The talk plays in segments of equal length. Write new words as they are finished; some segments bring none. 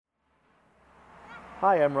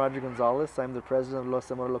Hi, I'm Roger Gonzales. I'm the president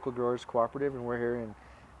of Mora Local Growers Cooperative, and we're here in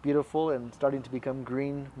beautiful and starting to become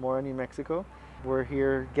green Mora, New Mexico. We're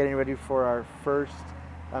here getting ready for our first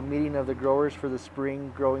meeting of the growers for the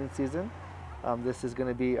spring growing season. This is going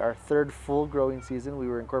to be our third full growing season. We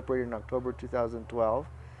were incorporated in October 2012.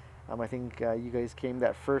 I think you guys came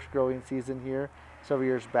that first growing season here several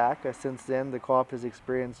years back. Since then, the co-op has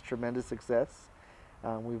experienced tremendous success.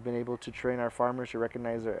 We've been able to train our farmers to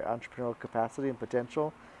recognize their entrepreneurial capacity and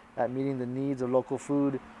potential at meeting the needs of local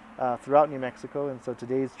food throughout New Mexico. And so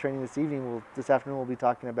today's training this afternoon, we'll be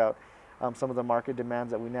talking about some of the market demands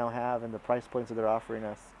that we now have and the price points that they're offering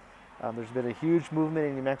us. There's been a huge movement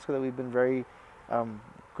in New Mexico that we've been very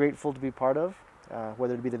grateful to be part of,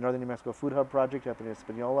 whether it be the Northern New Mexico Food Hub Project up in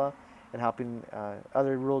Espanola and helping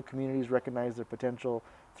other rural communities recognize their potential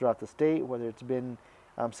throughout the state, whether it's been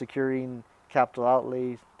securing capital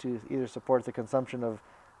outlay to either support the consumption of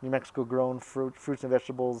New Mexico grown fruits and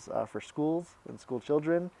vegetables for schools and school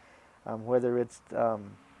children, whether it's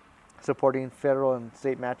supporting federal and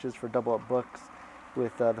state matches for double up books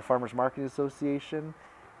with the Farmers Market Association.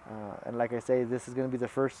 And like I say, this is going to be the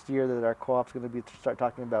first year that our co-op's going to start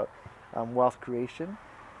talking about wealth creation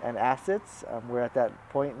and assets. We're at that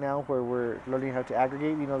point now where we're learning how to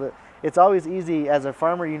aggregate. It's always easy as a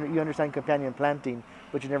farmer, you understand companion planting,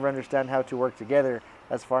 but you never understand how to work together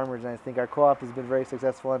as farmers. And I think our co-op has been very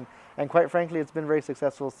successful, and quite frankly, it's been very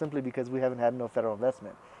successful simply because we haven't had no federal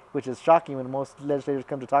investment, which is shocking when most legislators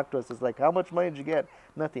come to talk to us. It's like, how much money did you get?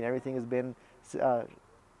 Nothing. Everything has been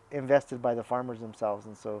invested by the farmers themselves.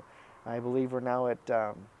 And so I believe we're now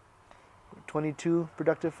at 22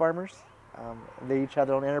 productive farmers. They each have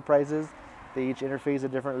their own enterprises. They each interface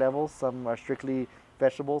at different levels. Some are strictly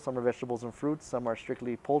vegetables, some are vegetables and fruits, some are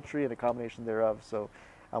strictly poultry, and a combination thereof. So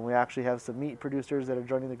we actually have some meat producers that are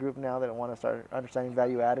joining the group now that want to start understanding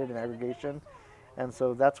value added and aggregation. And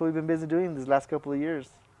so that's what we've been busy doing these last couple of years.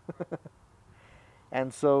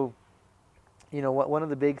 And so, one of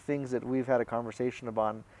the big things that we've had a conversation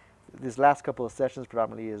about these last couple of sessions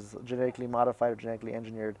predominantly is genetically modified or genetically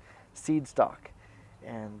engineered seed stock.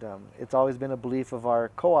 And it's always been a belief of our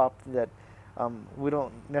co-op that we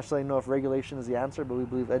don't necessarily know if regulation is the answer, but we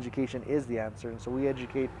believe education is the answer. And so we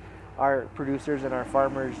educate our producers and our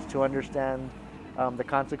farmers to understand the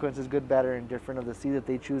consequences, good, bad, or indifferent, of the seed that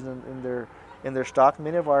they choose in their stock.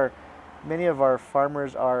 Many of our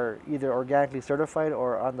farmers are either organically certified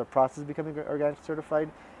or on the process of becoming organically certified.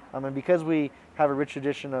 And because we have a rich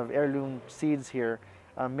tradition of heirloom seeds here,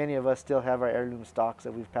 many of us still have our heirloom stocks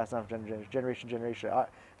that we've passed on from generation to generation.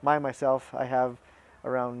 Myself, I have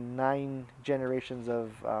around 9 generations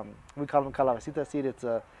of, we call them calabacita seed. It's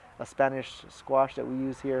a Spanish squash that we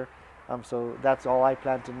use here. So that's all I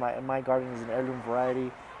plant in my garden is an heirloom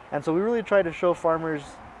variety. And so we really try to show farmers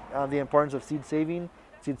the importance of seed saving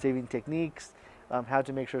techniques, how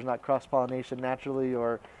to make sure it's not cross-pollination naturally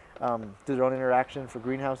or through their own interaction for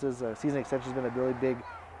greenhouses. Season extension has been a really big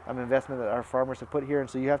investment that our farmers have put here, and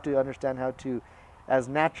so you have to understand how to as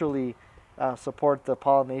naturally support the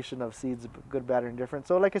pollination of seeds, good, bad, or indifferent.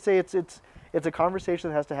 So like I say, it's a conversation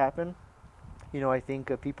that has to happen. I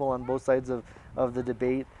think people on both sides of the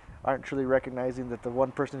debate aren't truly recognizing that the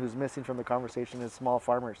one person who's missing from the conversation is small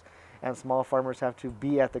farmers, and small farmers have to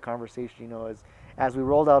be at the conversation. As we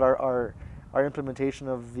rolled out our implementation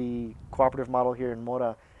of the cooperative model here in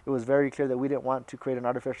Mora, it was very clear that we didn't want to create an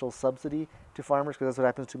artificial subsidy to farmers, because that's what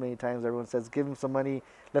happens too many times. Everyone says, give them some money,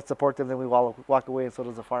 let's support them, then we walk away, and so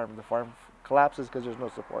does the farm. The farm collapses because there's no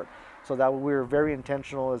support. So that we were very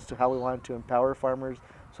intentional as to how we wanted to empower farmers,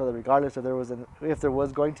 so that regardless if there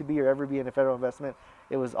was going to be or ever be a federal investment,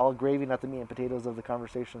 it was all gravy, not the meat and potatoes of the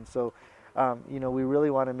conversation. So we really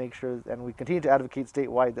want to make sure, and we continue to advocate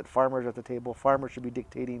statewide, that farmers are at the table. Farmers should be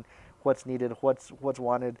dictating what's needed, what's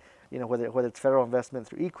wanted. Whether it's federal investment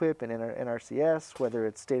through EQIP and NRCS, whether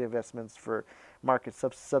it's state investments for market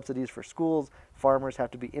subsidies for schools, farmers have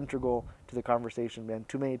to be integral to the conversation. And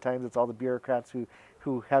too many times it's all the bureaucrats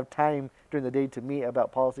who have time during the day to meet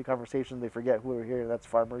about policy conversations. They forget who we're here. That's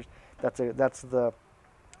farmers. That's the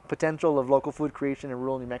potential of local food creation in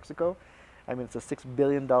rural New Mexico. It's a $6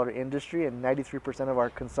 billion industry, and 93% of our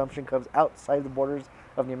consumption comes outside the borders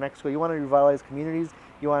of New Mexico. You want to revitalize communities.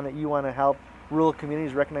 You want to help rural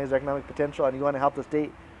communities recognize their economic potential, and you want to help the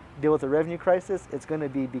state deal with the revenue crisis. It's going to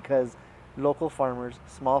be because local farmers,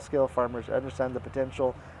 small-scale farmers, understand the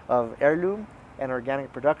potential of heirloom and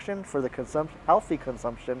organic production for the healthy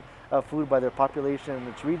consumption of food by their population in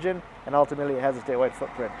its region, and ultimately it has a statewide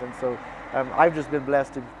footprint. And so I've just been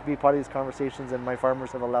blessed to be part of these conversations, and my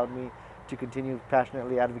farmers have allowed me to continue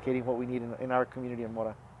passionately advocating what we need in our community in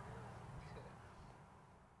Mora.